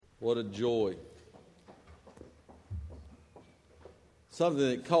What a joy. Something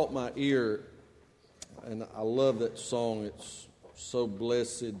that caught my ear, and I love that song. It's so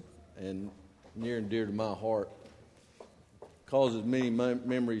blessed and near and dear to my heart. Causes many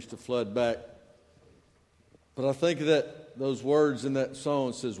memories to flood back. But I think that those words in that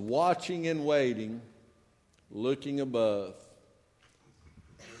song says, watching and waiting, looking above.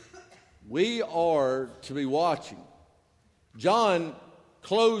 We are to be watching. John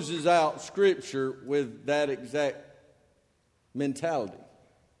closes out Scripture with that exact mentality.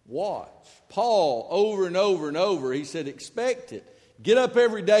 Watch. Paul, over and over and over, he said, expect it. Get up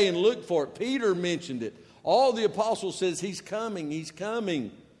every day and look for it. Peter mentioned it. All the apostles says, he's coming, he's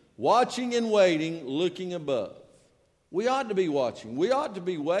coming. Watching and waiting, looking above. We ought to be watching. We ought to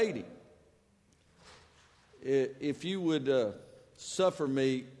be waiting. If you would suffer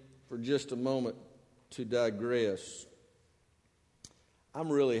me for just a moment to digress, I'm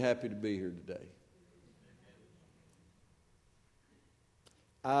really happy to be here today.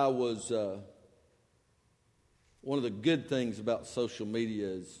 I was, one of the good things about social media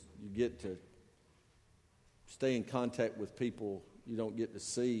is you get to stay in contact with people you don't get to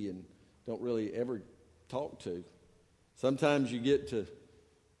see and don't really ever talk to. Sometimes you get to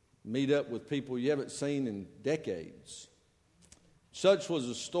meet up with people you haven't seen in decades. Such was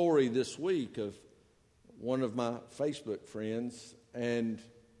a story this week of one of my Facebook friends, and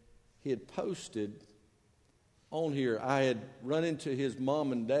he had posted on here, I had run into his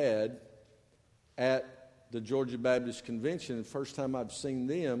mom and dad at the Georgia Baptist Convention, the first time I've seen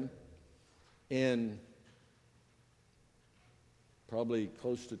them in probably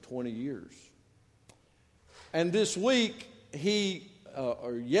close to 20 years. And this week,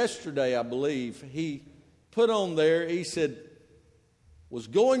 or yesterday, I believe, he put on there, he said, was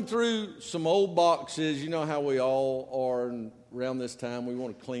going through some old boxes. You know how we all are around this time. We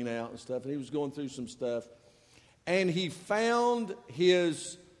want to clean out and stuff. And he was going through some stuff. And he found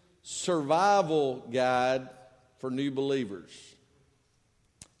his survival guide for new believers.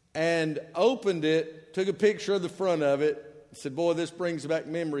 And opened it, took a picture of the front of it. Said, boy, this brings back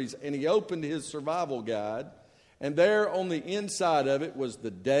memories. And he opened his survival guide. And there on the inside of it was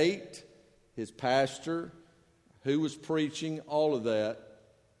the date, his pastor, who was preaching, all of that.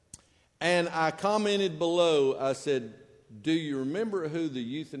 And I commented below, I said, do you remember who the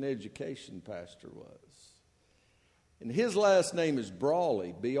youth and education pastor was? And his last name is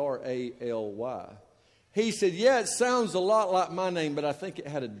Brawley, B-R-A-L-Y. He said, yeah, it sounds a lot like my name, but I think it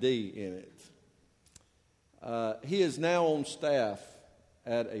had a D in it. He is now on staff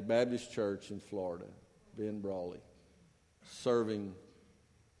at a Baptist church in Florida, Ben Brawley, serving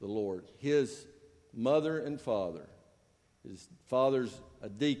the Lord. His mother and father, his father's a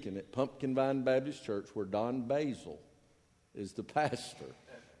deacon at Pumpkin Vine Baptist Church, where Don Basil is the pastor.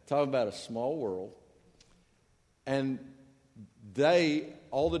 Talking about a small world. And they,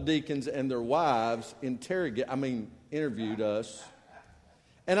 all the deacons and their wives, interviewed us.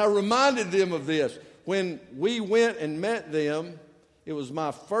 And I reminded them of this. When we went and met them, it was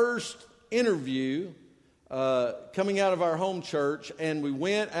my first interview coming out of our home church, and we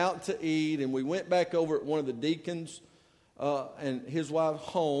went out to eat, and we went back over at one of the deacons and his wife's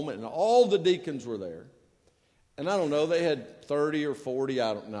home, and all the deacons were there. And I don't know, they had 30 or 40,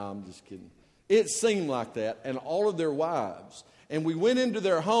 I don't know, I'm just kidding. It seemed like that, and all of their wives. And we went into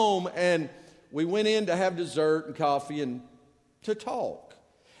their home, and we went in to have dessert and coffee and to talk.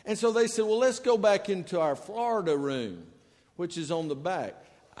 And so they said, well, let's go back into our Florida room, which is on the back.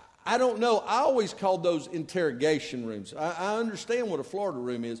 I don't know. I always called those interrogation rooms. I understand what a Florida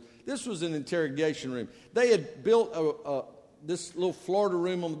room is. This was an interrogation room. They had built this little Florida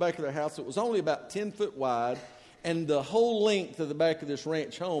room on the back of their house. It was only about 10 foot wide, and the whole length of the back of this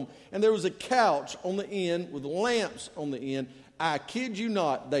ranch home. And there was a couch on the end with lamps on the end. I kid you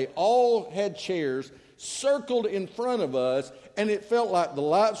not, they all had chairs circled in front of us, and it felt like the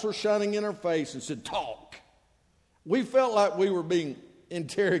lights were shining in our face and said, talk. We felt like we were being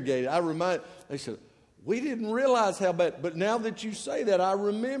interrogated. They said, we didn't realize how bad, but now that you say that, I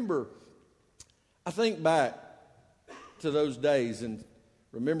remember. I think back to those days and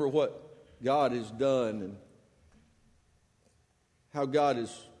remember what God has done and how God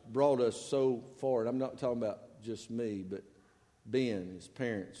has brought us so far. And I'm not talking about just me, but Ben, his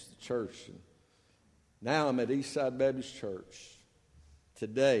parents, the church. And now I'm at Eastside Baptist Church.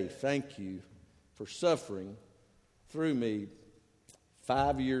 Today, thank you for suffering through me.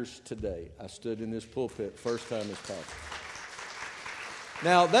 5 years today, I stood in this pulpit first time as pastor.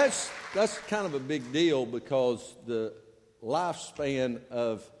 Now, that's kind of a big deal because the lifespan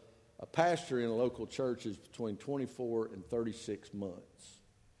of a pastor in a local church is between 24 and 36 months.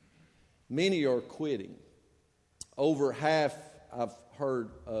 Many are quitting. Over half, I've heard,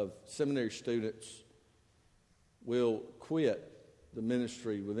 of seminary students will quit the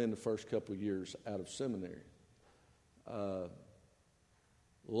ministry within the first couple of years out of seminary. A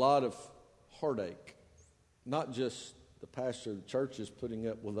lot of heartache. Not just the pastor of the church is putting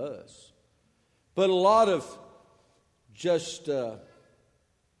up with us, but a lot of just, for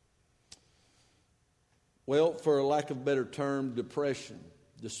a lack of a better term, depression,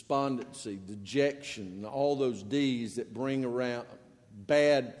 despondency, dejection, and all those D's that bring around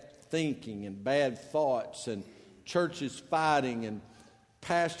bad thinking and bad thoughts, and churches fighting and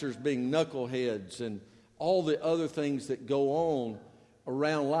pastors being knuckleheads and all the other things that go on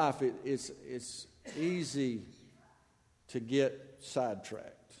around life. It's easy to get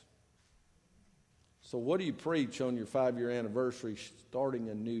sidetracked. So what do you preach on your 5-year anniversary starting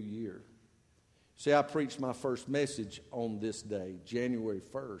a new year? See, I preached my first message on this day, January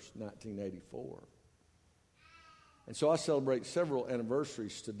 1st, 1984. And so I celebrate several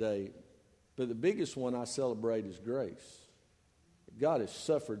anniversaries today, but the biggest one I celebrate is grace. God has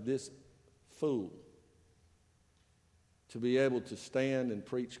suffered this fool to be able to stand and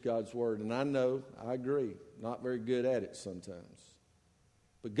preach God's word. And I agree, not very good at it sometimes.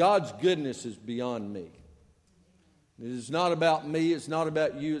 But God's goodness is beyond me. It is not about me, it's not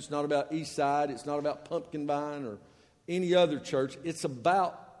about you, it's not about Eastside, it's not about Pumpkin Vine or any other church. It's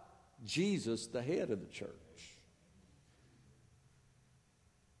about Jesus, the head of the church.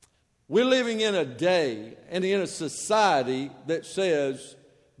 We're living in a day and in a society that says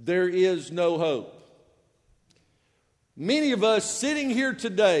there is no hope. Many of us sitting here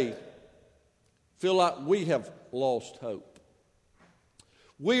today feel like we have lost hope.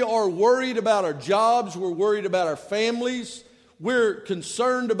 We are worried about our jobs. We're worried about our families. We're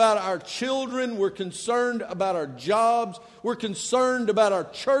concerned about our children. We're concerned about our jobs. We're concerned about our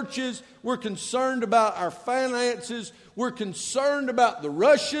churches. We're concerned about our finances. We're concerned about the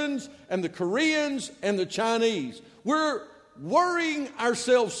Russians and the Koreans and the Chinese. We're worrying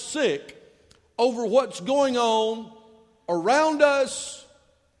ourselves sick over what's going on around us,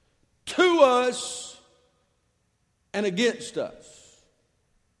 to us, and against us.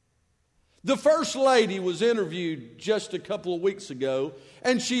 The First Lady was interviewed just a couple of weeks ago,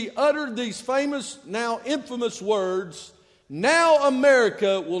 and she uttered these famous, now infamous words, "Now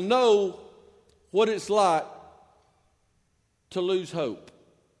America will know what it's like to lose hope,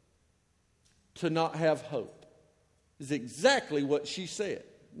 to not have hope." Is exactly what she said.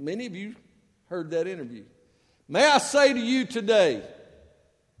 Many of you heard that interview. May I say to you today,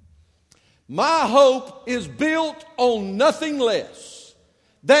 my hope is built on nothing less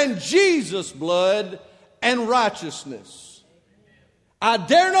than Jesus' blood and righteousness. I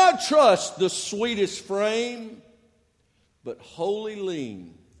dare not trust the sweetest frame, but wholly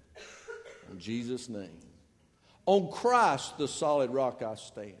lean on Jesus' name. On Christ, the solid rock I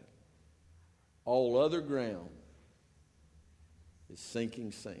stand. All other ground is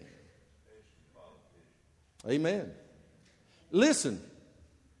sinking sand. Amen. Listen,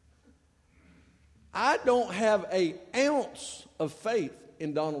 I don't have an ounce of faith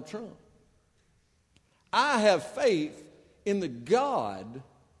in Donald Trump. I have faith in the God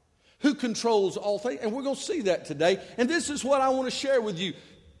who controls all things. And we're going to see that today. And this is what I want to share with you.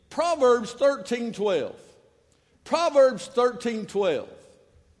 Proverbs 13:12. Proverbs 13:12.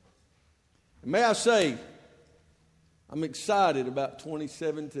 And may I say, I'm excited about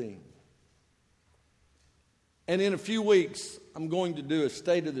 2017. And in a few weeks, I'm going to do a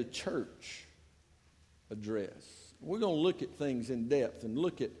State of the Church address. We're going to look at things in depth and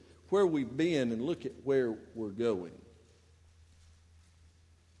look at where we've been and look at where we're going.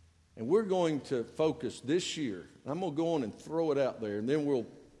 And we're going to focus this year. I'm going to go on and throw it out there, and then we'll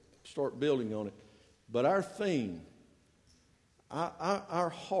start building on it. But our theme, our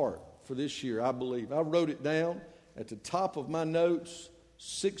heart for this year, I believe, I wrote it down at the top of my notes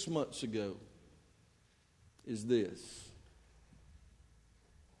 6 months ago, is this: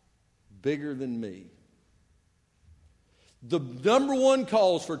 bigger than me. The number one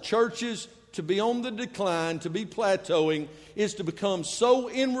cause for churches to be on the decline, to be plateauing, is to become so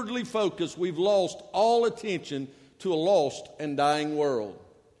inwardly focused we've lost all attention to a lost and dying world.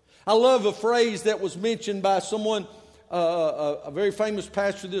 I love a phrase that was mentioned by someone, a very famous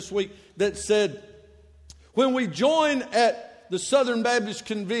pastor this week, that said, when we join at the Southern Baptist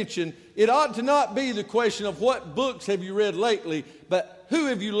Convention, it ought to not be the question of what books have you read lately, but who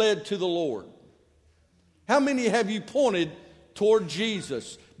have you led to the Lord? How many have you pointed toward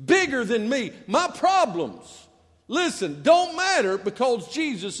Jesus? Bigger than me. My problems, listen, don't matter because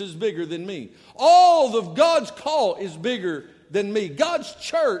Jesus is bigger than me. All of God's call is bigger than me. God's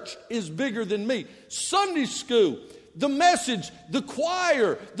church is bigger than me. Sunday school, the message, the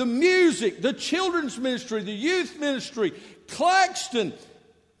choir, the music, the children's ministry, the youth ministry, Claxton,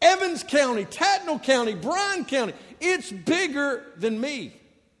 Evans County, Tattnall County, Bryan County. It's bigger than me.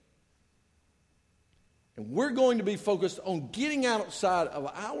 And we're going to be focused on getting outside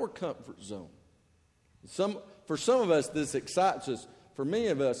of our comfort zone. For some of us, this excites us. For many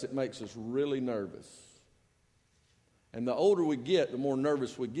of us, it makes us really nervous. And the older we get, the more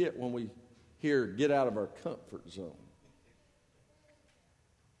nervous we get when we hear get out of our comfort zone.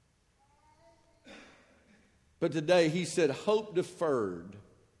 But today, he said, hope deferred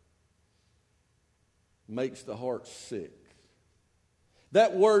makes the heart sick.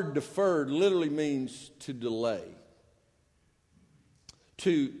 That word deferred literally means to delay,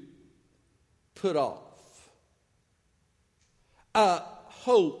 to put off. A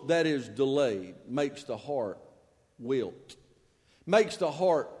hope that is delayed makes the heart wilt, makes the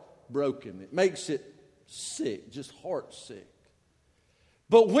heart broken. It makes it sick, just heart sick.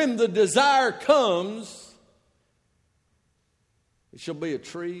 But when the desire comes, it shall be a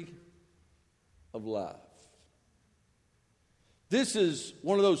tree of life. This is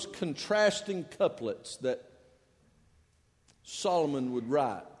one of those contrasting couplets that Solomon would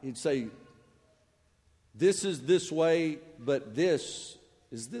write. He'd say, this is this way, but this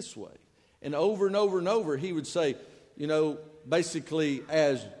is this way. And over and over and over, he would say, basically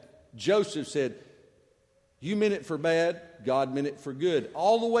as Joseph said, you meant it for bad, God meant it for good.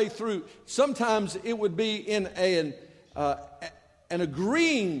 All the way through. Sometimes it would be in an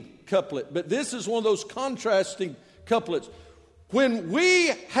agreeing couplet, but this is one of those contrasting couplets. When we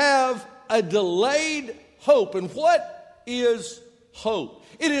have a delayed hope, and what is hope?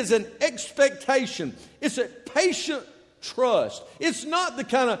 It is an expectation. It's a patient trust. It's not the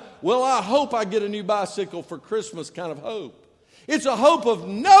kind of, I hope I get a new bicycle for Christmas kind of hope. It's a hope of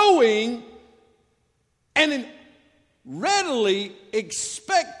knowing and readily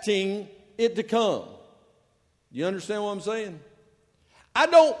expecting it to come. You understand what I'm saying? I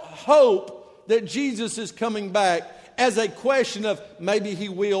don't hope that Jesus is coming back as a question of maybe he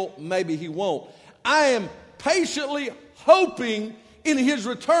will, maybe he won't. I am patiently hoping in his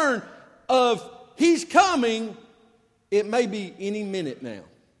return of he's coming. It may be any minute now.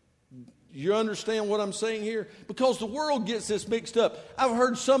 You understand what I'm saying here? Because the world gets this mixed up. I've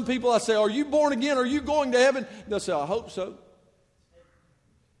heard some people, I say, are you born again? Are you going to heaven? They'll say, I hope so.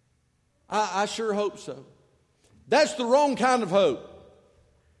 I sure hope so. That's the wrong kind of hope.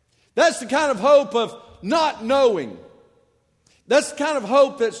 That's the kind of hope of not knowing. That's the kind of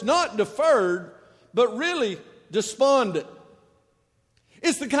hope that's not deferred, but really despondent.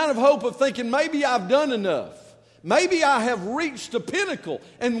 It's the kind of hope of thinking, maybe I've done enough. Maybe I have reached a pinnacle.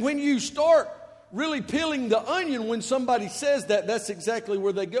 And when you start really peeling the onion, when somebody says that, that's exactly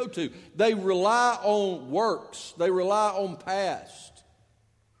where they go to. They rely on works. They rely on past.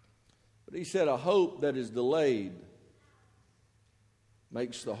 But he said a hope that is delayed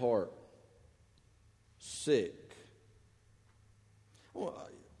makes the heart sick.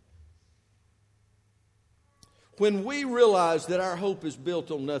 When we realize that our hope is built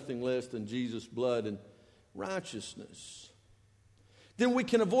on nothing less than Jesus' blood and righteousness, then we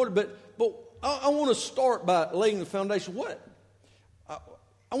can avoid it. But I want to start by laying the foundation.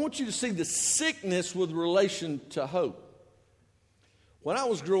 I want you to see the sickness with relation to hope. When I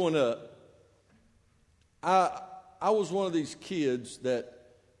was growing up, I was one of these kids that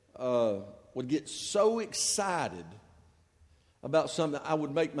would get so excited about something I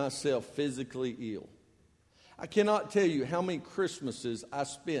would make myself physically ill. I cannot tell you how many Christmases I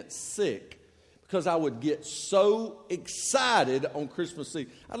spent sick because I would get so excited on Christmas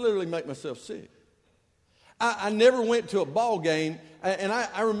Eve. I'd literally make myself sick. I never went to a ball game, and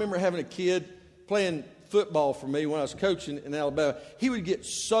I remember having a kid playing football for me when I was coaching in Alabama. He would get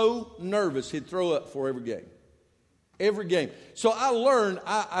so nervous he'd throw up for every game. Every game. So I learned,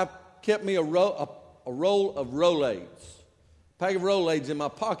 I kept me a roll of Rolaids, a pack of Rolaids in my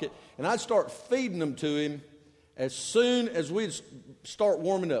pocket, and I'd start feeding them to him as soon as we'd start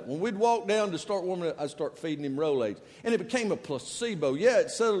warming up. When we'd walk down to start warming up, I'd start feeding him Rolaids. And it became a placebo. Yeah,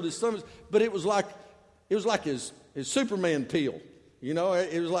 it settled his stomach, but it was like his Superman pill. You know,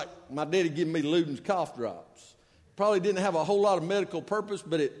 it was like my daddy giving me Luden's cough drops. Probably didn't have a whole lot of medical purpose,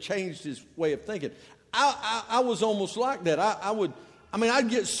 but it changed his way of thinking. I was almost like that. I'd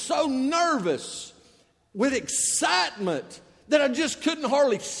get so nervous with excitement that I just couldn't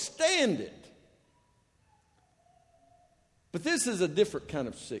hardly stand it. But this is a different kind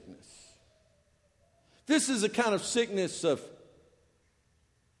of sickness. This is a kind of sickness of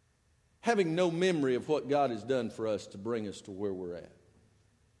having no memory of what God has done for us to bring us to where we're at.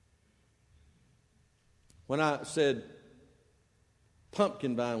 When I said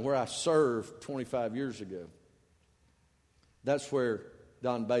Pumpkin Vine, where I served 25 years ago, that's where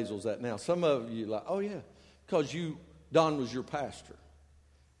Don Basil's at now. Some of you are like, oh yeah, because Don was your pastor.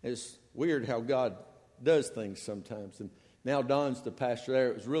 It's weird how God does things sometimes. And now Don's the pastor there.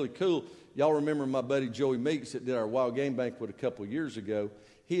 It was really cool. Y'all remember my buddy Joey Meeks that did our Wild Game Banquet a couple of years ago.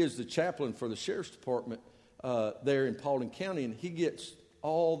 He is the chaplain for the sheriff's department there in Paulding County, and he gets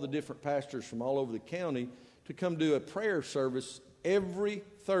all the different pastors from all over the county to come do a prayer service every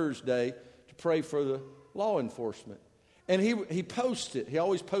Thursday to pray for the law enforcement. And he posts it. He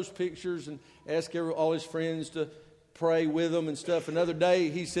always posts pictures and asks all his friends to pray with him and stuff. Another day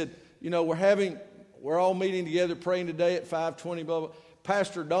he said, we're all meeting together praying today at 5:20, blah, blah.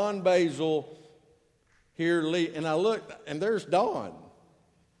 Pastor Don Basil here, and I looked, and there's Don.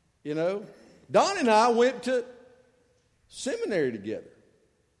 Don and I went to seminary together.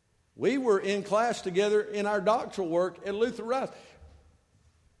 We were in class together in our doctoral work at Luther Rice.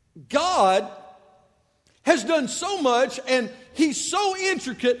 God has done so much, and He's so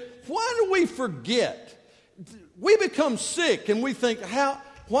intricate. Why do we forget? We become sick, and we think,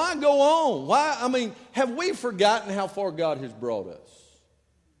 why go on? Have we forgotten how far God has brought us?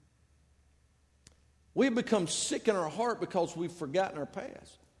 We've become sick in our heart because we've forgotten our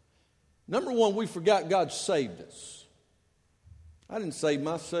past. Number one, we forgot God saved us. I didn't save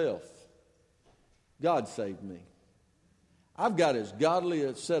myself. God saved me. I've got as godly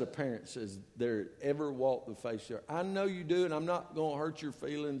a set of parents as there ever walked the face of the earth. I know you do, and I'm not going to hurt your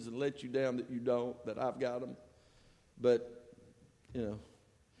feelings and let you down that you don't, that I've got them. But,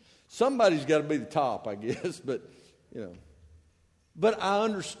 somebody's got to be the top, I guess. But I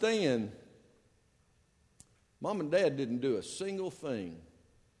understand Mom and Dad didn't do a single thing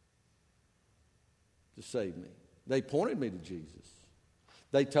to save me. They pointed me to Jesus.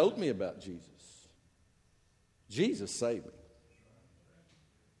 They told me about Jesus. Jesus saved me.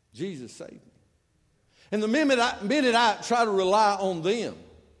 Jesus saved me. And the minute I try to rely on them,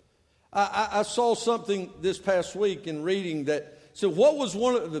 I saw something this past week in reading that said, what was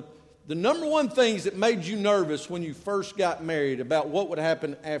one of the number one things that made you nervous when you first got married about what would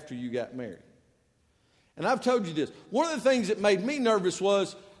happen after you got married? And I've told you this. One of the things that made me nervous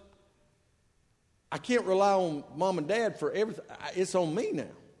was I can't rely on Mom and Dad for everything. It's on me now.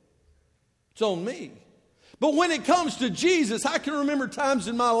 It's on me. But when it comes to Jesus, I can remember times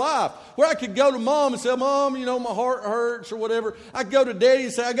in my life where I could go to Mom and say, Mom, my heart hurts or whatever. I could go to Daddy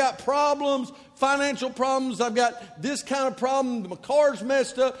and say, I got problems, financial problems. I've got this kind of problem. My car's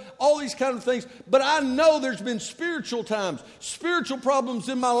messed up, all these kind of things. But I know there's been spiritual times, spiritual problems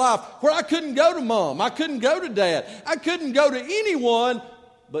in my life where I couldn't go to Mom. I couldn't go to Dad. I couldn't go to anyone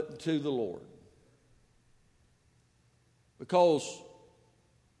but to the Lord. Because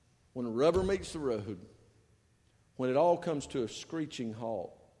when the rubber meets the road, when it all comes to a screeching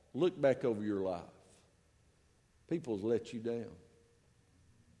halt, look back over your life. People have let you down.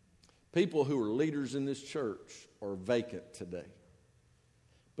 People who are leaders in this church are vacant today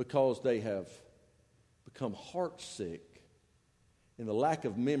because they have become heartsick in the lack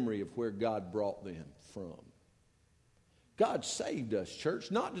of memory of where God brought them from. God saved us,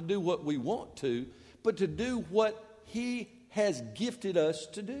 church, not to do what we want to, but to do what He has gifted us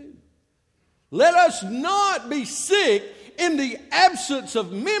to do. Let us not be sick in the absence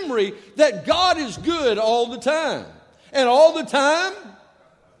of memory that God is good all the time. And all the time,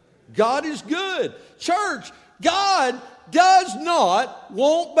 God is good. Church, God does not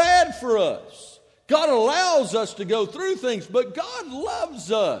want bad for us. God allows us to go through things, but God loves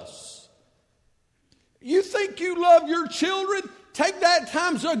us. You think you love your children? Take that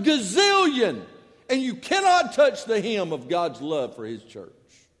times a gazillion, and you cannot touch the hem of God's love for His church.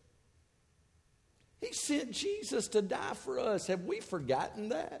 He sent Jesus to die for us. Have we forgotten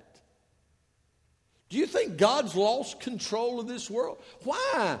that? Do you think God's lost control of this world?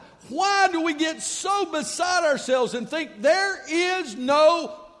 Why? Why do we get so beside ourselves and think there is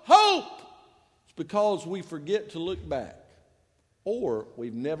no hope? It's because we forget to look back, or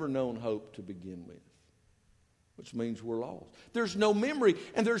we've never known hope to begin with, which means we're lost. There's no memory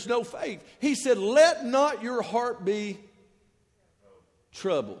and there's no faith. He said, let not your heart be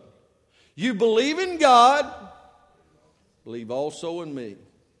troubled. You believe in God, believe also in me.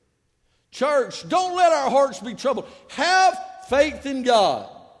 Church, don't let our hearts be troubled. Have faith in God.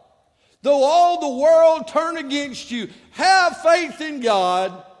 Though all the world turn against you, have faith in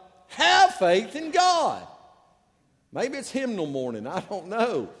God. Have faith in God. Maybe it's hymnal morning. I don't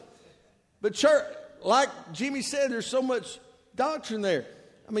know. But church, like Jimmy said, there's so much doctrine there.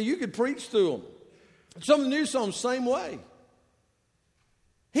 I mean, you could preach through them. Some of the new songs, same way.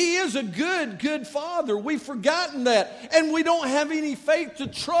 He is a good Father. We've forgotten that. And we don't have any faith to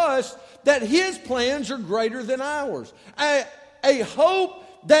trust that His plans are greater than ours. A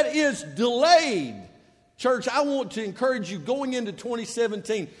hope that is delayed. Church, I want to encourage you going into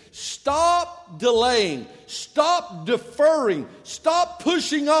 2017, stop delaying, stop deferring, stop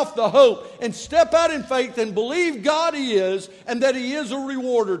pushing off the hope, and step out in faith and believe God is, and that He is a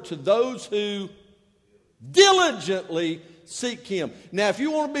rewarder to those who diligently seek Him. Now, if you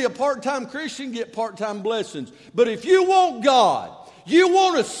want to be a part-time Christian, get part-time blessings. But if you want God, you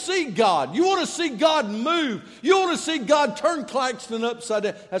want to see God, you want to see God move, you want to see God turn Claxton upside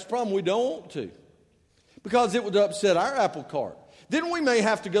down, that's the problem, we don't want to. Because it would upset our apple cart. Then we may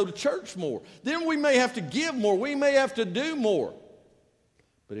have to go to church more. Then we may have to give more. We may have to do more.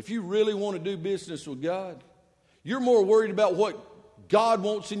 But if you really want to do business with God, you're more worried about what God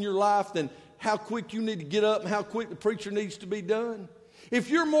wants in your life than how quick you need to get up and how quick the preacher needs to be done. If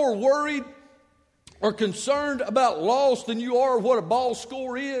you're more worried or concerned about loss than you are what a ball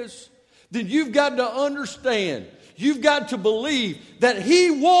score is, then you've got to understand, you've got to believe that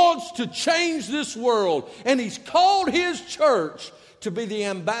He wants to change this world, and He's called His church to be the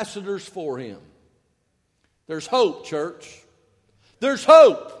ambassadors for Him. There's hope, church. There's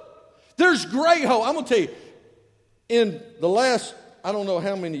hope. There's great hope. I'm going to tell you, in the last, I don't know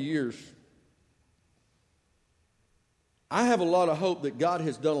how many years, I have a lot of hope that God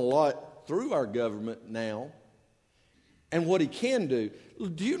has done a lot through our government now, and what He can do.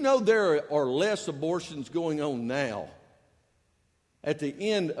 Do you know there are less abortions going on now at the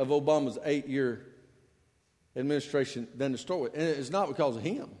end of Obama's 8-year administration than the story? And it's not because of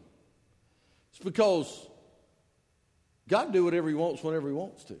him. It's because God do whatever He wants whenever He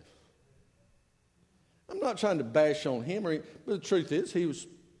wants to. I'm not trying to bash on him, but the truth is He was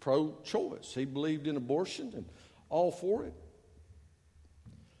pro-choice. He believed in abortion and all for it.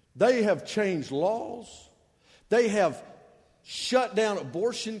 They have changed laws. They have shut down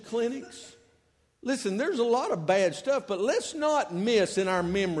abortion clinics. Listen, there's a lot of bad stuff, but let's not miss in our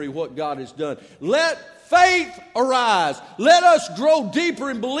memory what God has done. Let faith arise. Let us grow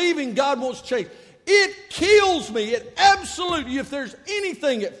deeper in believing God wants to change. It kills me. It absolutely, if there's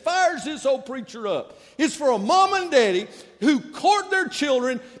anything that fires this old preacher up, it's for a mom and daddy who court their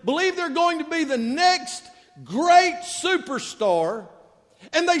children, believe they're going to be the next great superstar,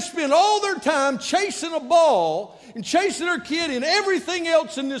 and they spend all their time chasing a ball and chasing their kid and everything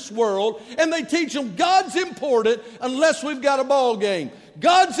else in this world, and they teach them God's important unless we've got a ball game.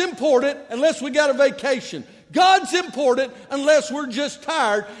 God's important unless we got a vacation. God's important unless we're just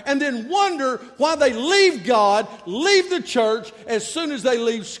tired, and then wonder why they leave God, leave the church as soon as they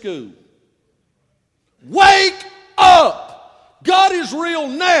leave school. Wake up! God is real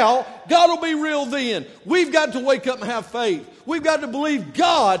now. God will be real then. We've got to wake up and have faith. We've got to believe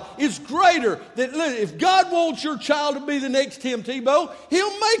God is greater. That if God wants your child to be the next Tim Tebow,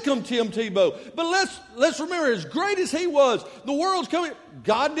 He'll make them Tim Tebow. But let's remember, as great as he was, the world's coming.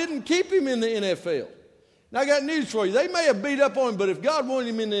 God didn't keep him in the NFL. Now I got news for you. They may have beat up on him, but if God wanted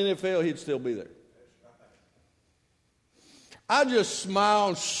him in the NFL, he'd still be there. I just smile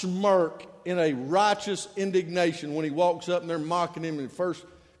and smirk in a righteous indignation when he walks up and they're mocking him, and first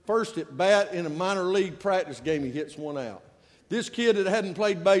at bat in a minor league practice game he hits one out. This kid that hadn't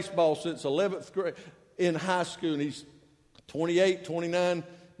played baseball since 11th grade in high school, and he's 28, 29.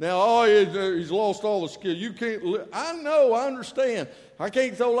 Now, he's lost all the skill. You can't. I know, I understand. I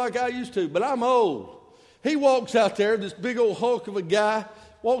can't throw like I used to, but I'm old. He walks out there, this big old hulk of a guy,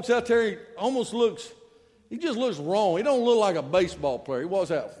 walks out there, he just looks wrong. He don't look like a baseball player. He walks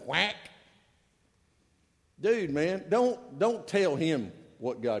out, whack. Dude, man, don't tell him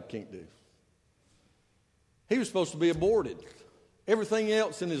what God can't do. He was supposed to be aborted. Everything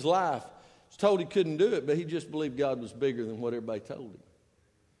else in his life was told he couldn't do it, but he just believed God was bigger than what everybody told him.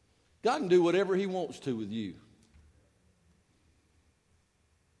 God can do whatever He wants to with you.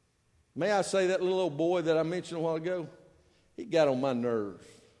 May I say, that little old boy that I mentioned a while ago, he got on my nerves.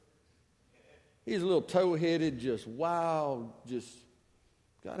 He's a little tow-headed, just wild,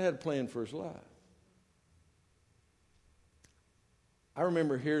 God had a plan for his life. I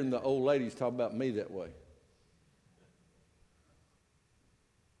remember hearing the old ladies talk about me that way.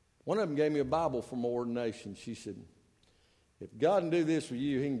 One of them gave me a Bible for my ordination. She said, if God can do this for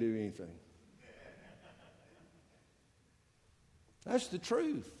you, He can do anything. That's the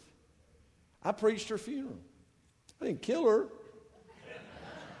truth. I preached her funeral. I didn't kill her.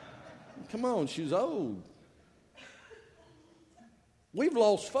 Come on, she was old. We've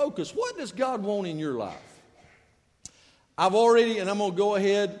lost focus. What does God want in your life? I've already, and I'm going to go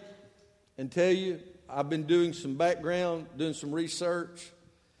ahead and tell you, I've been doing some background, doing some research,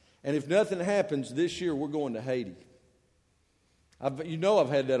 and if nothing happens this year, we're going to Haiti. I've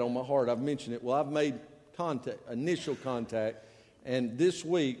had that on my heart. I've mentioned it. Well, I've made initial contact, and this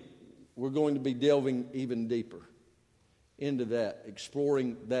week we're going to be delving even deeper into that,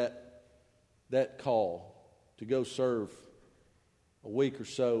 exploring that call to go serve a week or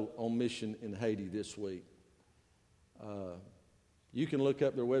so on mission in Haiti this week. You can look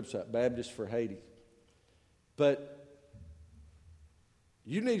up their website, Baptist for Haiti. But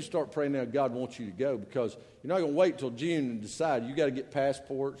you need to start praying now God wants you to go, because you're not going to wait till June and decide. You got to get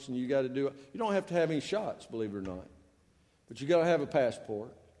passports and you got to do it. You don't have to have any shots, believe it or not. But you got to have a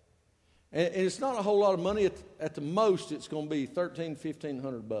passport. And it's not a whole lot of money. At the most, it's going to be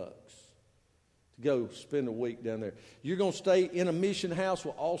 $1,500 to go spend a week down there. You're going to stay in a mission house.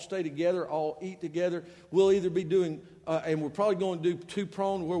 We'll all stay together, all eat together. We'll either be doing, and we're probably going to do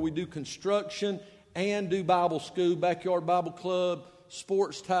two-pronged, where we do construction and do Bible school, backyard Bible club,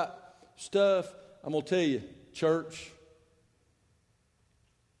 sports type stuff. I'm going to tell you, church,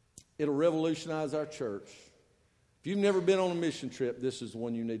 it'll revolutionize our church. If you've never been on a mission trip, this is the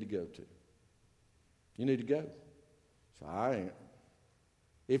one you need to go to. You need to go. So I ain't.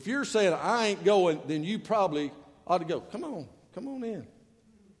 If you're saying I ain't going, then you probably ought to go. Come on in.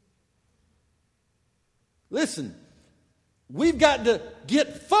 Listen, we've got to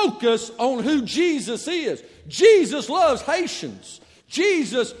get focused on who Jesus is. Jesus loves Haitians.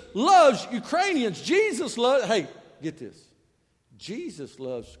 Jesus loves Ukrainians. Jesus loves, hey, get this. Jesus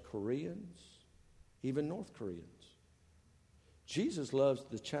loves Koreans, even North Koreans. Jesus loves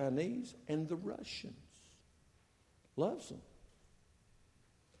the Chinese and the Russians. Loves them.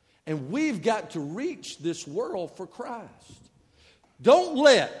 And we've got to reach this world for Christ. Do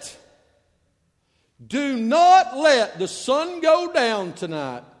not let the sun go down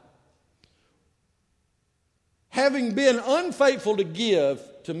tonight having been unfaithful to give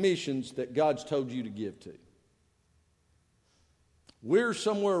to missions that God's told you to give to. We're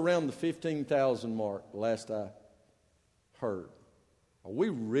somewhere around the 15,000 mark, last I heard. Are we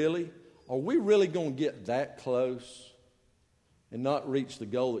really going to get that close and not reach the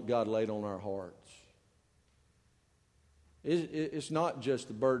goal that God laid on our hearts? It's not just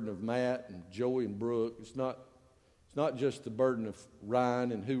the burden of Matt and Joey and Brooke. It's not just the burden of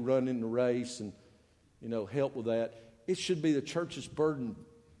Ryan and who run in the race and, help with that. It should be the church's burden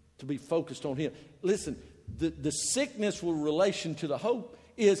to be focused on Him. Listen, the sickness with relation to the hope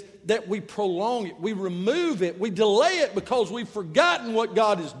is that we prolong it, we remove it, we delay it because we've forgotten what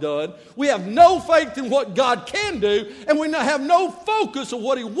God has done. We have no faith in what God can do, and we have no focus on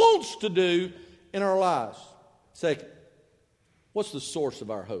what He wants to do in our lives. Second, what's the source of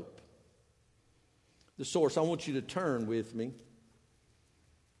our hope? The source, I want you to turn with me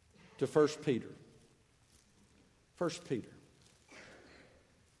to 1 Peter. 1 Peter.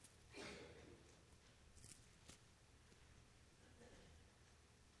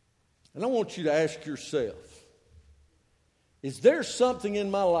 And I want you to ask yourself, is there something in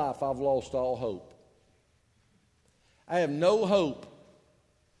my life I've lost all hope? I have no hope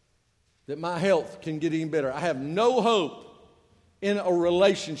that my health can get any better. I have no hope in a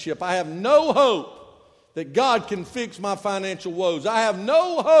relationship. I have no hope that God can fix my financial woes. I have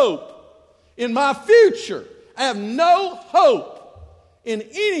no hope in my future. I have no hope in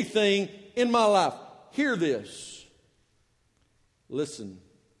anything in my life. Hear this. Listen.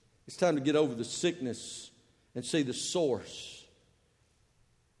 It's time to get over the sickness and see the source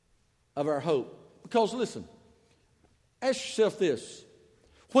of our hope. Because listen, ask yourself this.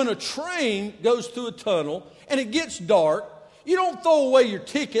 When a train goes through a tunnel and it gets dark, you don't throw away your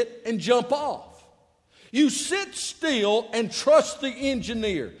ticket and jump off. You sit still and trust the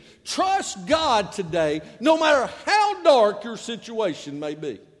engineer. Trust God today, no matter how dark your situation may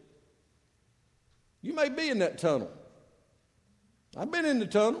be. You may be in that tunnel. I've been in the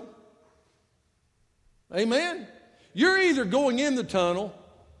tunnel. Amen? You're either going in the tunnel,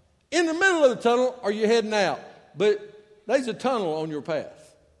 in the middle of the tunnel, or you're heading out. But there's a tunnel on your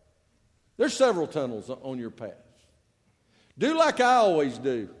path. There's several tunnels on your path. Do like I always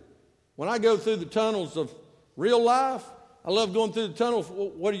do. When I go through the tunnels of real life, I love going through the tunnels.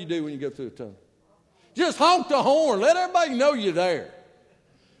 What do you do when you go through the tunnel? Just honk the horn. Let everybody know you're there.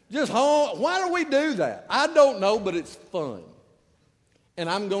 Just honk. Why do we do that? I don't know, but it's fun. And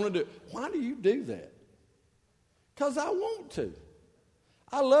I'm going to do it. Why do you do that? Because I want to.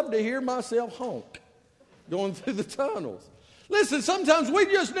 I love to hear myself honk going through the tunnels. Listen, sometimes we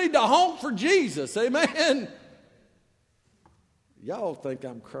just need to honk for Jesus. Amen? Y'all think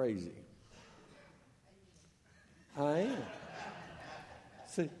I'm crazy. I am.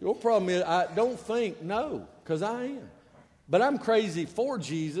 See, your problem is I don't think, no, because I am. But I'm crazy for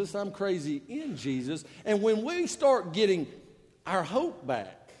Jesus. I'm crazy in Jesus. And when we start getting our hope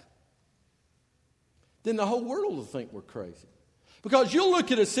back, then the whole world will think we're crazy. Because you'll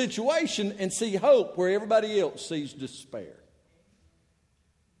look at a situation and see hope where everybody else sees despair.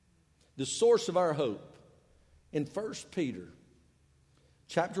 The source of our hope in 1 Peter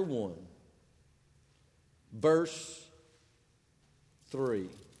chapter 1, verse 3.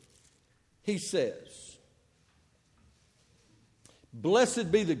 He says,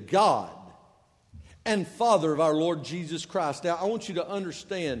 "Blessed be the God and Father of our Lord Jesus Christ." Now, I want you to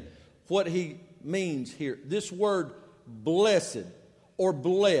understand what he means here. This word blessed or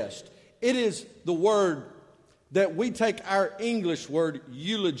blessed, it is the word that we take our English word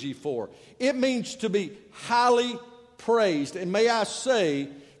eulogy for. It means to be highly praised. And may I say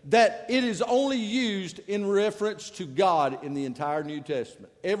that it is only used in reference to God in the entire New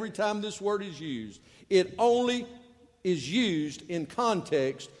Testament. Every time this word is used, it only is used in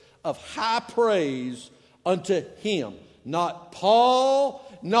context of high praise unto Him. Not Paul,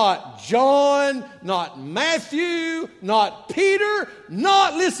 not John, not Matthew, not Peter,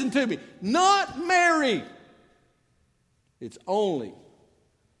 not, listen to me, not Mary. It's only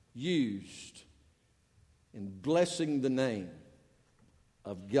used in blessing the name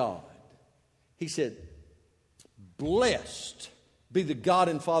of God. He said, "Blessed be the God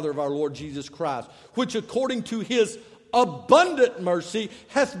and Father of our Lord Jesus Christ, which according to His abundant mercy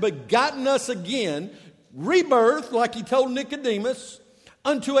hath begotten us again," rebirth, like He told Nicodemus,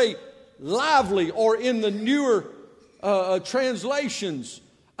 "unto a lively," or in the newer translations,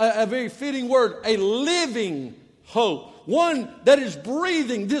 a very fitting word, a living hope. One that is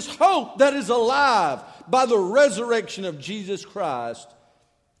breathing, this hope that is alive by the resurrection of Jesus Christ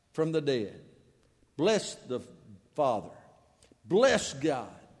from the dead. Bless the Father. Bless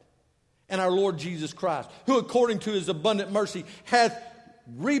God and our Lord Jesus Christ, who according to His abundant mercy hath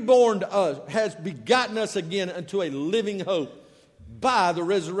reborn us, has begotten us again unto a living hope by the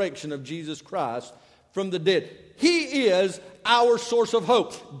resurrection of Jesus Christ from the dead. He is our source of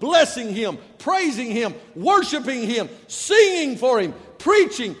hope. Blessing Him, praising Him, worshiping Him, singing for Him,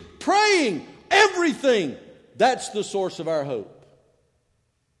 preaching, praying, everything. That's the source of our hope.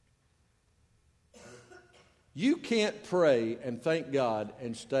 You can't pray and thank God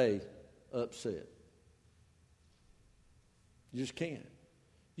and stay upset. You just can't.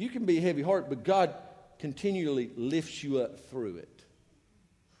 You can be heavy-hearted, but God continually lifts you up through it.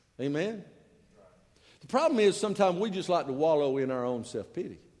 Amen? The problem is sometimes we just like to wallow in our own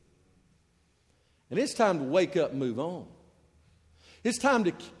self-pity. And it's time to wake up and move on. It's time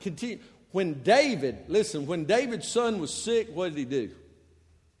to continue. When David's son was sick, what did he do?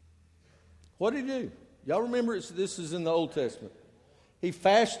 What did he do? Y'all remember this is in the Old Testament. He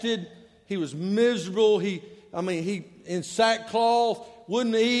fasted. He was miserable. He in sackcloth,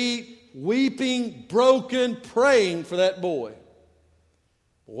 wouldn't eat, weeping, broken, praying for that boy.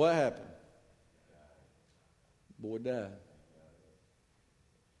 But what happened? The boy died.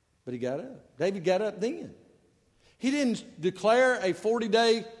 But he got up. David got up then. He didn't declare a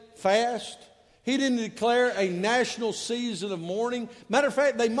 40-day fast. He didn't declare a national season of mourning. Matter of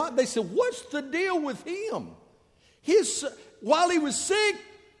fact, they said, "What's the deal with him? While he was sick,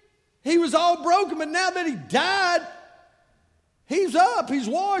 he was all broken, but now that he died, he's up, he's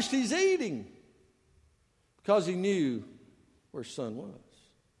washed, he's eating." Because he knew where his son was.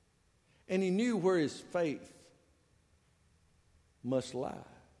 And he knew where his faith must lie.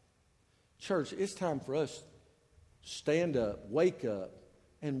 Church, it's time for us to stand up, wake up,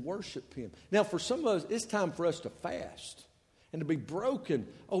 and worship Him. Now, for some of us, it's time for us to fast and to be broken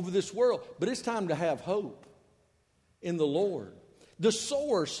over this world. But it's time to have hope in the Lord. The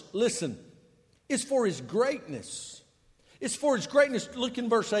source, listen, is for His greatness. It's for His greatness. Look in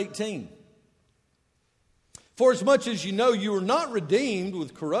verse 18. "For as much as you know you are not redeemed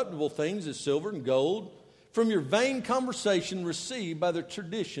with corruptible things as silver and gold from your vain conversation received by the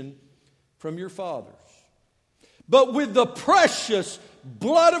tradition from your fathers, but with the precious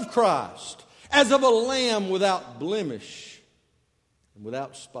blood of Christ, as of a lamb without blemish and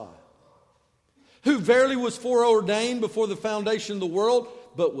without spot, who verily was foreordained before the foundation of the world,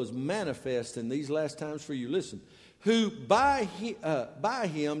 but was manifest in these last times for you." Listen. "Who by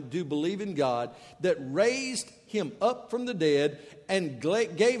Him do believe in God, that raised Him up from the dead and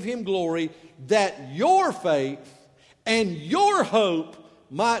gave Him glory, that your faith and your hope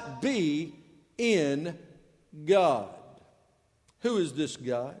might be in God." Who is this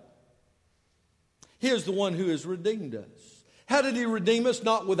God? He is the one who has redeemed us. How did He redeem us?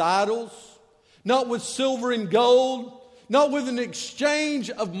 Not with idols, not with silver and gold, not with an exchange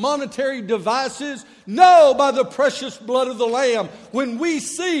of monetary devices. No, by the precious blood of the Lamb. When we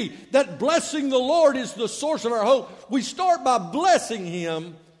see that blessing the Lord is the source of our hope, we start by blessing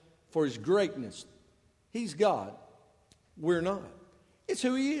Him for His greatness. He's God. We're not. It's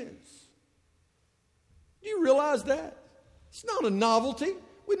who He is. Do you realize that? It's not a novelty.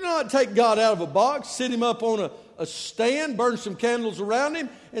 We do not take God out of a box, sit Him up on a stand, burn some candles around Him,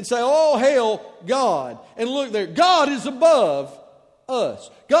 and say, oh, hail God. And look there, God is above us.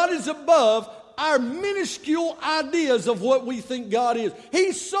 God is above our minuscule ideas of what we think God is.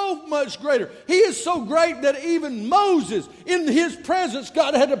 He's so much greater. He is so great that even Moses, in His presence,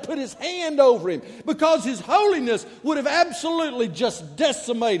 God had to put His hand over him because His holiness would have absolutely just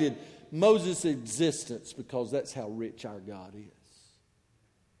decimated Moses' existence, because that's how rich our God is.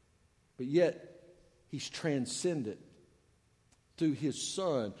 But yet, He's transcendent through His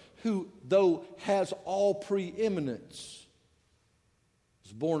Son, who, though has all preeminence,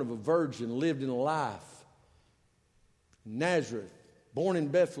 was born of a virgin, lived in a life in Nazareth, born in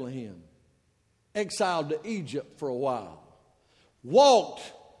Bethlehem, exiled to Egypt for a while, walked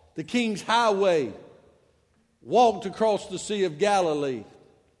the King's Highway, walked across the Sea of Galilee,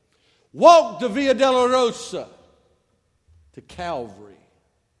 walked the Via Dolorosa to Calvary,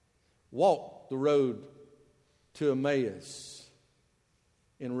 walked the road to Emmaus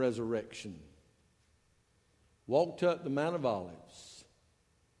in resurrection, walked up the Mount of Olives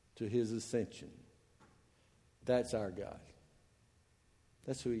to His ascension. That's our God.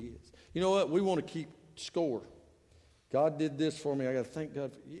 That's who He is. You know what? We want to keep score. God did this for me. I got to thank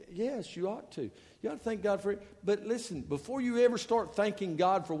God. Yes, you ought to. You ought to thank God for it. But listen, before you ever start thanking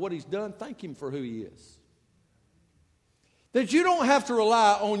God for what He's done, thank Him for who He is. That you don't have to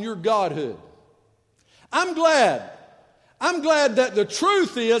rely on your godhood. I'm glad that the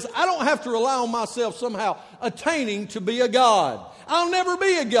truth is I don't have to rely on myself somehow attaining to be a God. I'll never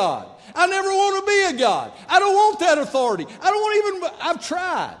be a God. I never want to be a God. I don't want that authority.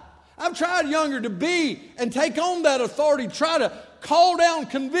 I've tried younger to be and take on that authority, try to call down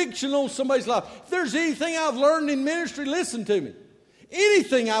conviction on somebody's life. If there's anything I've learned in ministry, listen to me.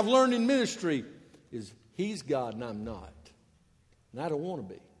 Anything I've learned in ministry is He's God and I'm not. And I don't want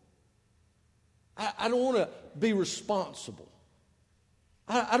to be. I don't want to be responsible.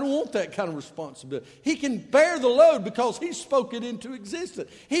 I don't want that kind of responsibility. He can bear the load because He spoke it into existence.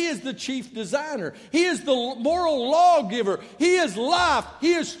 He is the chief designer. He is the moral lawgiver. He is life.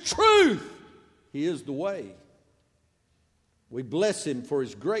 He is truth. He is the way. We bless Him for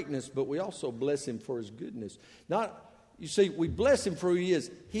His greatness, but we also bless Him for His goodness. You see, we bless Him for who He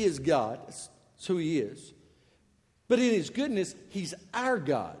is. He is God. That's who He is. But in His goodness, He's our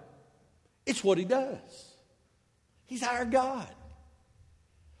God. It's what He does. He's our God.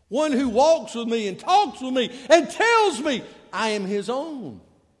 One who walks with me and talks with me and tells me I am His own.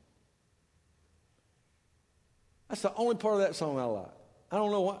 That's the only part of that song I like. I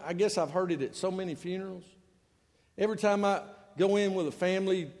don't know why. I guess I've heard it at so many funerals. Every time I go in with a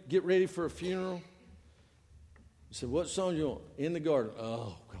family, get ready for a funeral, I said, what song do you want? In the Garden.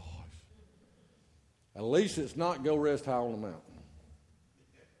 Oh, gosh. At least it's not Go Rest High on the Mountain.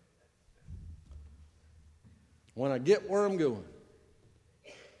 When I get where I'm going,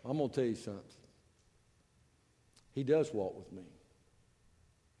 I'm going to tell you something. He does walk with me.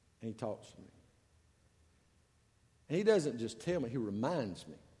 And He talks to me. And He doesn't just tell me, He reminds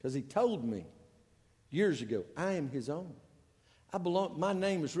me. Because He told me years ago, I am His own. My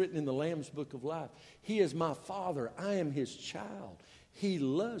name is written in the Lamb's Book of Life. He is my Father. I am His child. He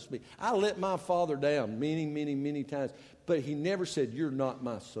loves me. I let my father down many, many, many times. But He never said, you're not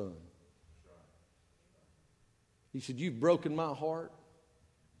my son. He said, you've broken my heart.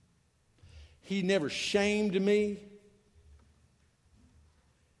 He never shamed me.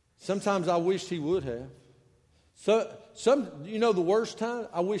 Sometimes I wished He would have. The worst time?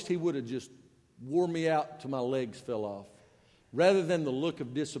 I wished He would have just wore me out till my legs fell off. Rather than the look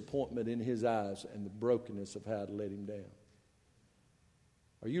of disappointment in His eyes and the brokenness of how I'd let Him down.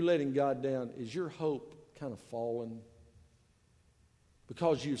 Are you letting God down? Is your hope kind of fallen?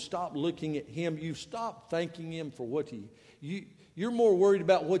 Because you've stopped looking at Him. You've stopped thanking Him for what you're more worried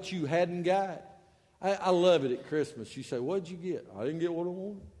about what you hadn't got. I love it at Christmas. You say, what'd you get? I didn't get what I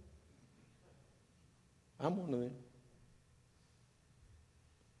wanted. I'm one of them.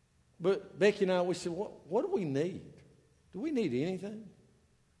 But Becky and I, we said, what do we need? Do we need anything?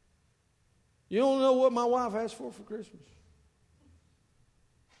 You don't know what my wife asked for Christmas?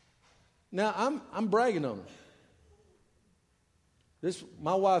 Now, I'm bragging on her.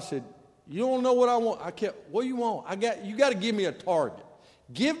 My wife said, you don't know what I want. What do you want? You got to give me a target.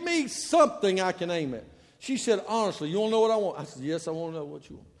 Give me something I can aim at. She said, honestly, you want to know what I want? I said, yes, I want to know what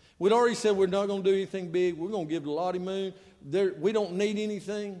you want. We'd already said we're not going to do anything big. We're going to give the Lottie Moon. We don't need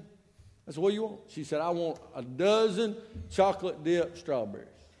anything. I said, what do you want? She said, I want a dozen chocolate dip strawberries.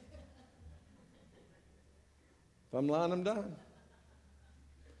 If I'm lying, I'm dying.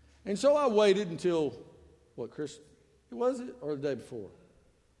 And so I waited until, Christmas? Was it? Or the day before?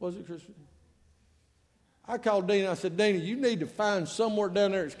 Was it Christmas? I called Dina. I said, Dina, you need to find somewhere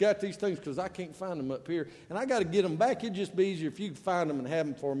down there that's got these things because I can't find them up here. And I got to get them back. It'd just be easier if you could find them and have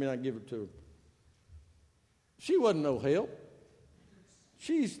them for me and I give it to her. She wasn't no help.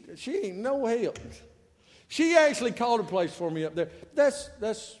 She ain't no help. She actually called a place for me up there.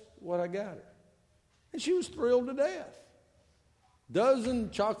 That's what I got her. And she was thrilled to death.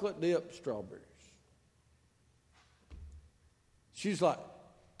 Dozen chocolate dip strawberries. She's like,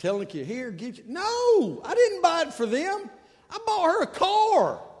 telling the kid, here, get you. No, I didn't buy it for them. I bought her a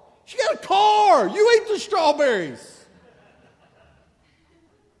car. She got a car. You eat the strawberries.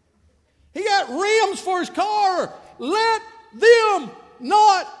 He got rims for his car. Let them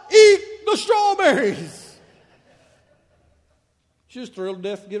not eat the strawberries. She was thrilled to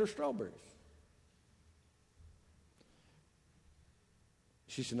death to get her strawberries.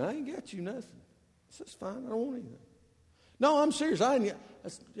 She said, I ain't got you nothing. I said, it's fine. I don't want anything. No, I'm serious. I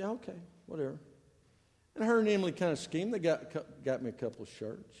said, yeah, okay, whatever. And her and Emily kind of schemed. They got me a couple of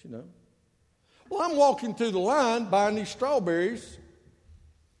shirts, you know. Well, I'm walking through the line buying these strawberries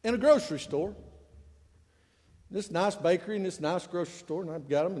in a grocery store. This nice bakery and this nice grocery store, and I've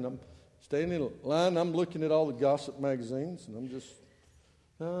got them, and I'm standing in a line. I'm looking at all the gossip magazines, and I'm just,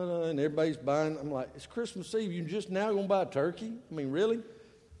 and everybody's buying. I'm like, it's Christmas Eve. You just now going to buy a turkey? I mean, really?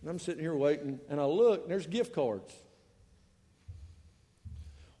 And I'm sitting here waiting, and I look, and there's gift cards.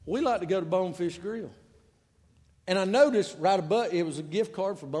 We like to go to Bonefish Grill. And I noticed right above, it was a gift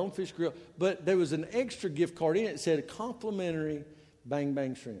card for Bonefish Grill, but there was an extra gift card in it that said a complimentary Bang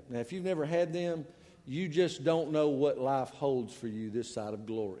Bang Shrimp. Now, if you've never had them, you just don't know what life holds for you this side of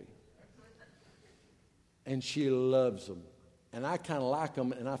glory. And she loves them. And I kind of like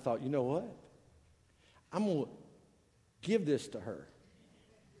them, and I thought, you know what? I'm going to give this to her.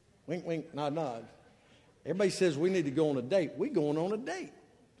 Wink, wink, nod, nod. Everybody says we need to go on a date. We're going on a date.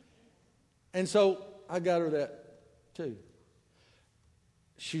 And so I got her that too.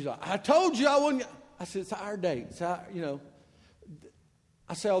 She's like, I told you I wouldn't. I said, it's our date. It's our, you know.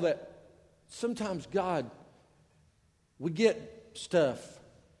 I say all that. Sometimes God, we get stuff.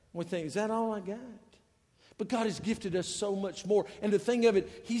 We think, is that all I got? But God has gifted us so much more. And the thing of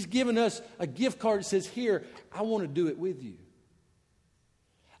it, He's given us a gift card that says, here, I want to do it with you.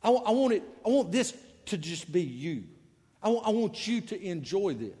 I want this to just be you. I want you to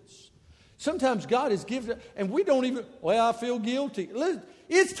enjoy this. Sometimes God has given it, and we don't even, well, I feel guilty. Listen,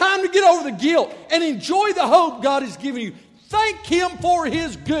 it's time to get over the guilt and enjoy the hope God has given you. Thank Him for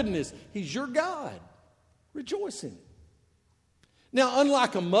His goodness. He's your God. Rejoice in it. Now,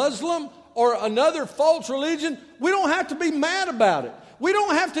 unlike a Muslim or another false religion, we don't have to be mad about it. We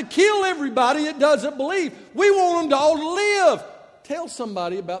don't have to kill everybody that doesn't believe. We want them to all live. Tell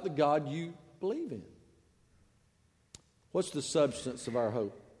somebody about the God you believe in. What's the substance of our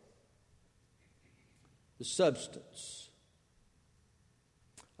hope? The substance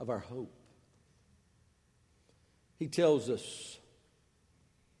of our hope. He tells us,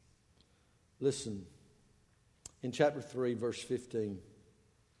 listen, in chapter 3, verse 15,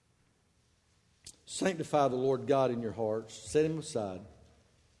 sanctify the Lord God in your hearts, set Him aside,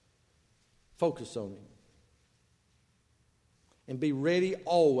 focus on Him, and be ready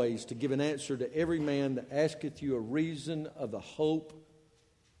always to give an answer to every man that asketh you a reason of the hope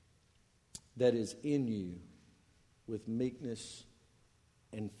that is in you with meekness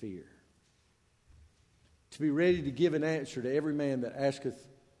and fear. To be ready to give an answer to every man that asketh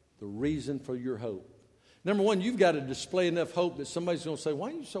the reason for your hope. Number one, you've got to display enough hope that somebody's going to say, why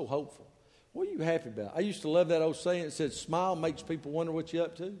are you so hopeful? What are you happy about? I used to love that old saying that said, smile makes people wonder what you're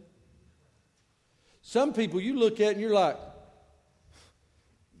up to. Some people you look at and you're like,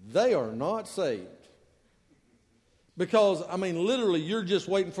 they are not saved. Because, I mean, literally, you're just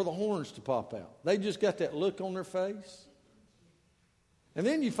waiting for the horns to pop out. They just got that look on their face. And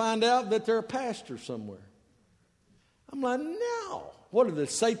then you find out that they're a pastor somewhere. I'm like, no. What are the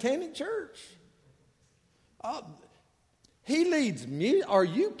satanic church? He leads me. Are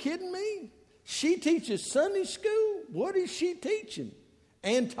you kidding me? She teaches Sunday school. What is she teaching?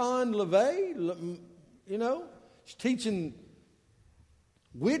 Anton LaVey, you know, she's teaching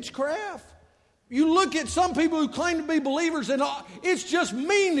witchcraft. You look at some people who claim to be believers, and it's just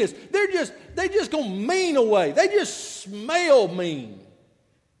meanness. They just gonna mean away. They just smell mean.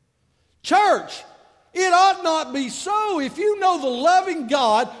 Church, it ought not be so. If you know the loving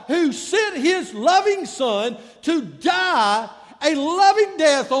God who sent His loving Son to die a loving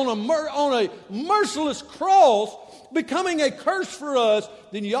death on a merciless cross, becoming a curse for us,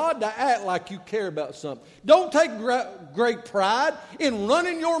 then you ought to act like you care about something. Don't take great pride in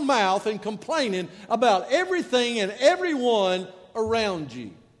running your mouth and complaining about everything and everyone around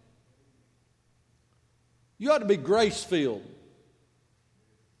you. You ought to be grace-filled.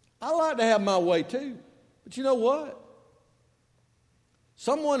 I like to have my way too. But you know what?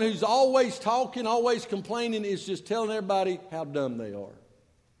 Someone who's always talking, always complaining is just telling everybody how dumb they are.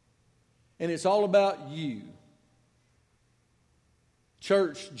 And it's all about you.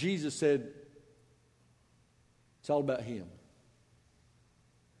 Church, Jesus said, it's all about Him.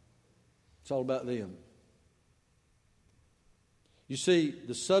 It's all about them. You see,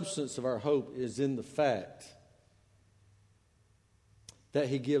 the substance of our hope is in the fact that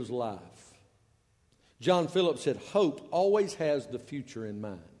He gives life. John Phillips said, hope always has the future in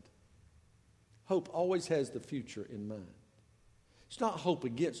mind. Hope always has the future in mind. It's not hope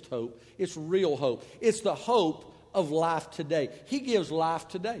against hope. It's real hope. It's the hope of life today. He gives life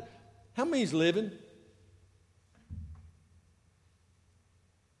today. How many's living?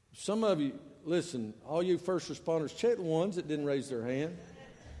 Some of you, listen, all you first responders, check the ones that didn't raise their hand.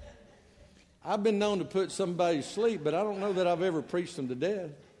 I've been known to put somebody to sleep, but I don't know that I've ever preached them to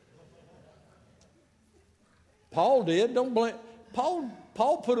death. Paul did. Don't blame.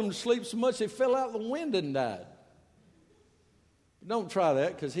 Paul put them to sleep so much they fell out the wind and died. Don't try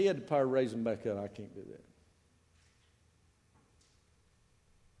that, because he had the power to raise them back up. I can't do that.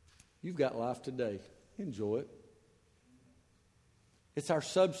 You've got life today. Enjoy it. It's our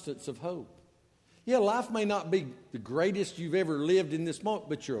substance of hope. Yeah, life may not be the greatest you've ever lived in this moment,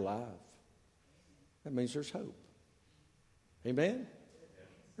 but you're alive. That means there's hope. Amen?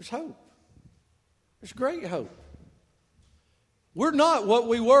 There's hope. There's great hope. We're not what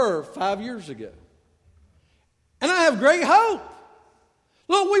we were 5 years ago. And I have great hope.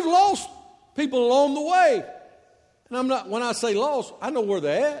 Look, we've lost people along the way. And I'm not, when I say lost, I know where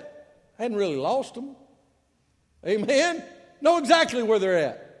they're at. I hadn't really lost them. Amen? Know exactly where they're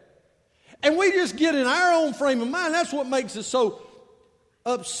at. And we just get in our own frame of mind. That's what makes us so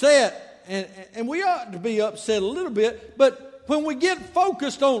upset. And we ought to be upset a little bit. But when we get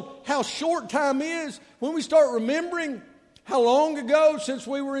focused on how short time is, when we start remembering how long ago since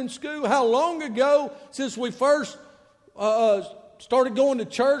we were in school, how long ago since we first started going to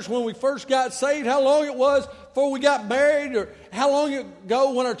church, when we first got saved, how long it was before we got married, or how long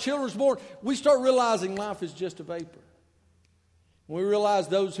ago when our children was born, we start realizing life is just a vapor. When we realize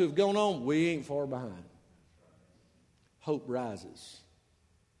those who have gone on, we ain't far behind. Hope rises.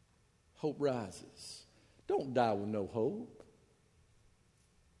 Hope rises. Don't die with no hope.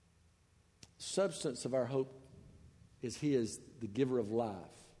 The substance of our hope is He is the giver of life,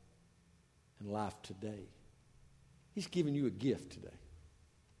 and life today. He's giving you a gift today.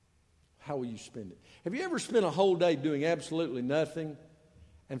 How will you spend it? Have you ever spent a whole day doing absolutely nothing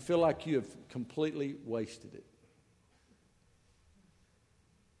and feel like you have completely wasted it?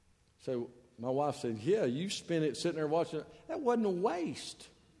 So my wife said, yeah, you spent it sitting there watching it. That wasn't a waste.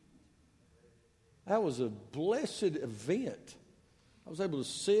 That was a blessed event. I was able to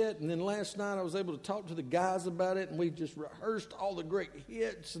sit, and then last night I was able to talk to the guys about it, and we just rehearsed all the great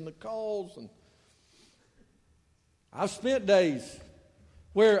hits and the calls. And I've spent days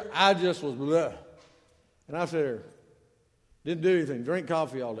where I just was blah. And I sat there, didn't do anything, drink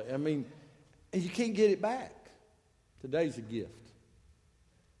coffee all day. I mean, and you can't get it back. Today's a gift.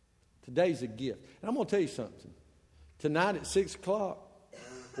 Today's a gift. And I'm going to tell you something. Tonight at 6 o'clock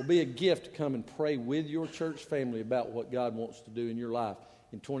will be a gift to come and pray with your church family about what God wants to do in your life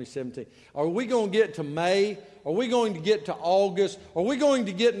in 2017. Are we going to get to May? Are we going to get to August? Are we going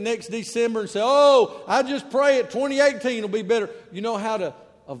to get next December and say, oh, I just pray at 2018 will be better? You know how to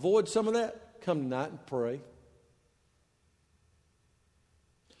avoid some of that? Come tonight and pray.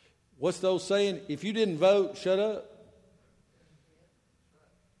 What's the old saying? If you didn't vote, shut up.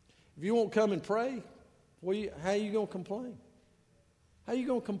 If you won't come and pray, how are you going to complain? How are you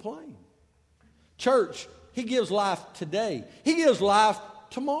going to complain? Church, He gives life today. He gives life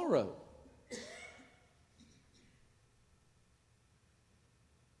tomorrow.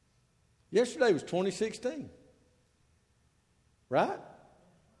 Yesterday was 2016. Right?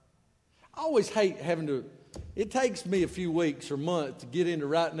 I always hate having to, it takes me a few weeks or months to get into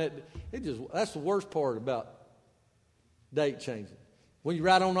writing that. That's the worst part about date changing. When you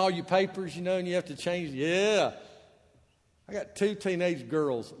write on all your papers, and you have to change. Yeah. I got 2 teenage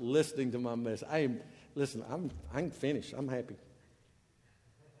girls listening to my message. I'm finished. I'm happy.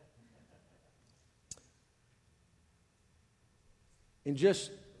 In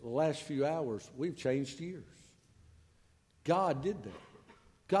just the last few hours, we've changed years. God did that.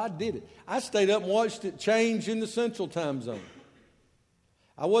 God did it. I stayed up and watched it change in the Central Time Zone.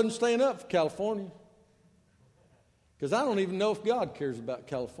 I wasn't staying up for California because I don't even know if God cares about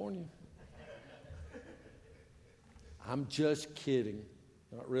California. I'm just kidding.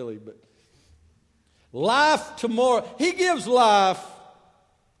 Not really, but life tomorrow. He gives life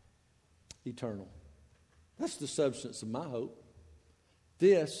eternal. That's the substance of my hope.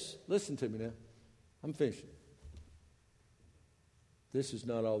 This, listen to me now. I'm finishing. This is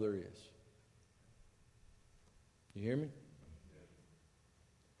not all there is. You hear me?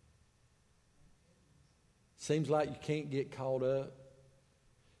 Seems like you can't get caught up.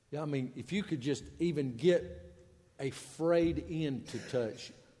 Yeah, I mean, if you could just even get a frayed end to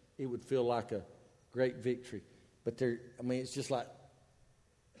touch, it would feel like a great victory. But it's just like,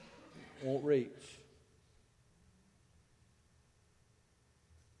 won't reach.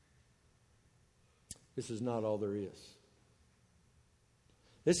 This is not all there is.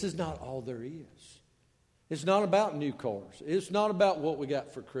 This is not all there is. It's not about new cars. It's not about what we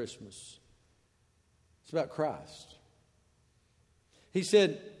got for Christmas. It's about Christ. He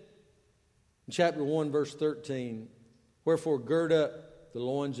said in chapter 1, verse 13, wherefore gird up the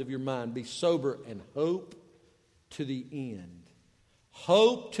loins of your mind, be sober and hope to the end.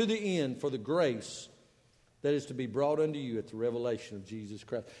 Hope to the end for the grace that is to be brought unto you at the revelation of Jesus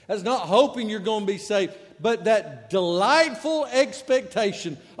Christ. That's not hoping you're going to be saved, but that delightful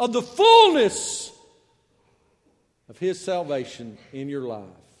expectation of the fullness of His salvation in your life.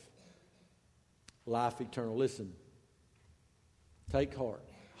 Life eternal. Listen, take heart.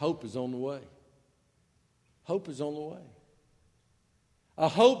 Hope is on the way. Hope is on the way. A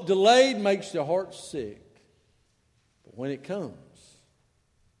hope delayed makes the heart sick. But when it comes,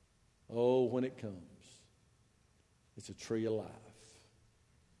 oh, when it comes, it's a tree of life.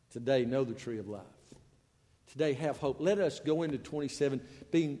 Today, know the tree of life. Today, have hope. Let us go into 27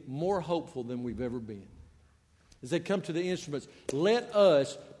 being more hopeful than we've ever been. As they come to the instruments, let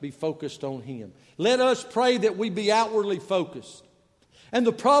us be focused on Him. Let us pray that we be outwardly focused. And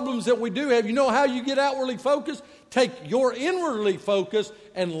the problems that we do have, you know how you get outwardly focused? Take your inwardly focus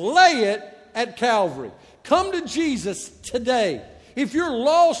and lay it at Calvary. Come to Jesus today. If you're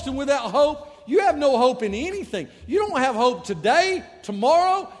lost and without hope, you have no hope in anything. You don't have hope today,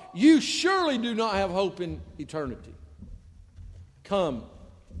 tomorrow. You surely do not have hope in eternity. Come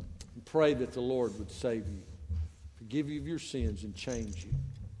and pray that the Lord would save you, forgive you of your sins, and change you.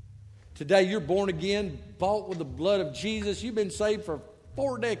 Today you're born again, bought with the blood of Jesus. You've been saved for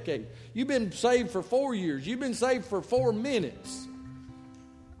 4 decades. You've been saved for 4 years. You've been saved for 4 minutes.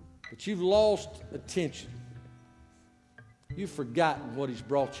 But you've lost attention. You've forgotten what He's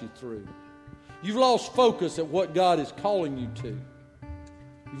brought you through. You've lost focus at what God is calling you to.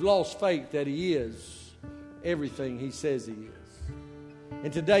 You've lost faith that He is everything He says He is.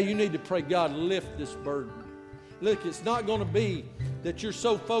 And today you need to pray, God, lift this burden. Look, it's not going to be that you're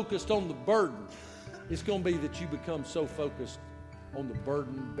so focused on the burden. It's going to be that you become so focused on the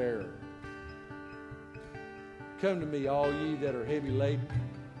burden bearer. Come to me, all ye that are heavy laden,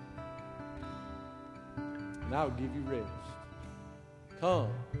 and I'll give you rest. Come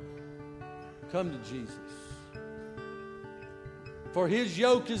to Jesus. For His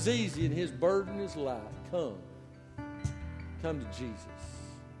yoke is easy and His burden is light. Come to Jesus.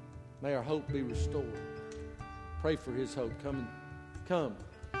 May our hope be restored. Pray for His hope. Come.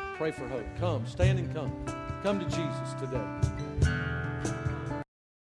 Pray for hope. Come. Stand and come. Come to Jesus today.